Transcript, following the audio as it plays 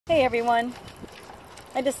Hey everyone,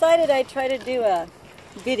 I decided I'd try to do a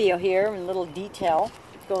video here in a little detail,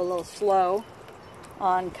 go a little slow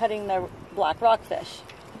on cutting the black rockfish.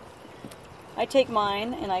 I take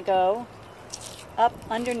mine and I go up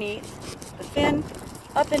underneath the fin,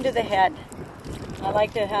 up into the head. I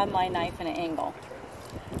like to have my knife in an angle.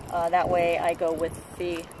 That way I go with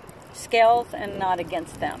the scales and not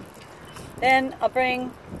against them. Then I'll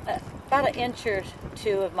bring about an inch or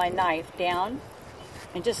two of my knife down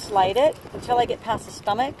and just slide it until I get past the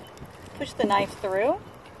stomach. Push the knife through,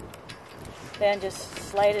 then just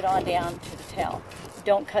slide it on down to the tail.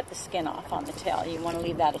 Don't cut the skin off on the tail. You want to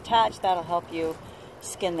leave that attached. That'll help you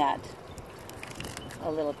skin that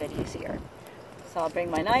a little bit easier. So I'll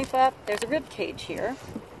bring my knife up. There's a rib cage here,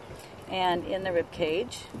 and in the rib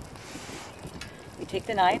cage you take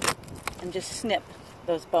the knife and just snip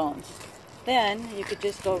those bones. Then you could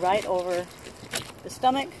just go right over the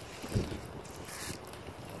stomach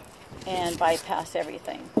and bypass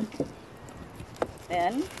everything.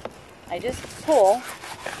 Then I just pull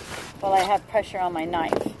while I have pressure on my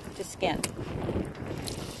knife to skin.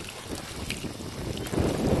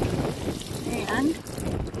 And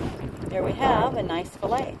there we have a nice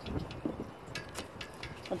fillet.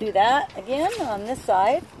 I'll do that again on this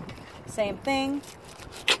side. Same thing.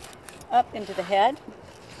 Up into the head.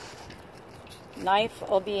 Knife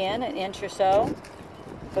will be in an inch or so.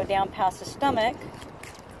 Go down past the stomach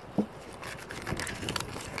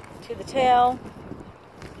to the tail.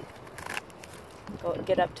 Go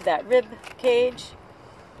get up to that rib cage.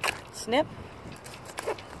 Snip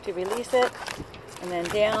to release it, and then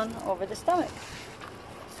down over the stomach.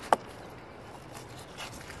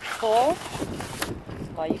 Pull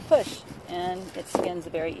while you push, and it skins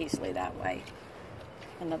very easily that way.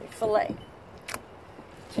 Another fillet.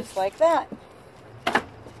 Just like that.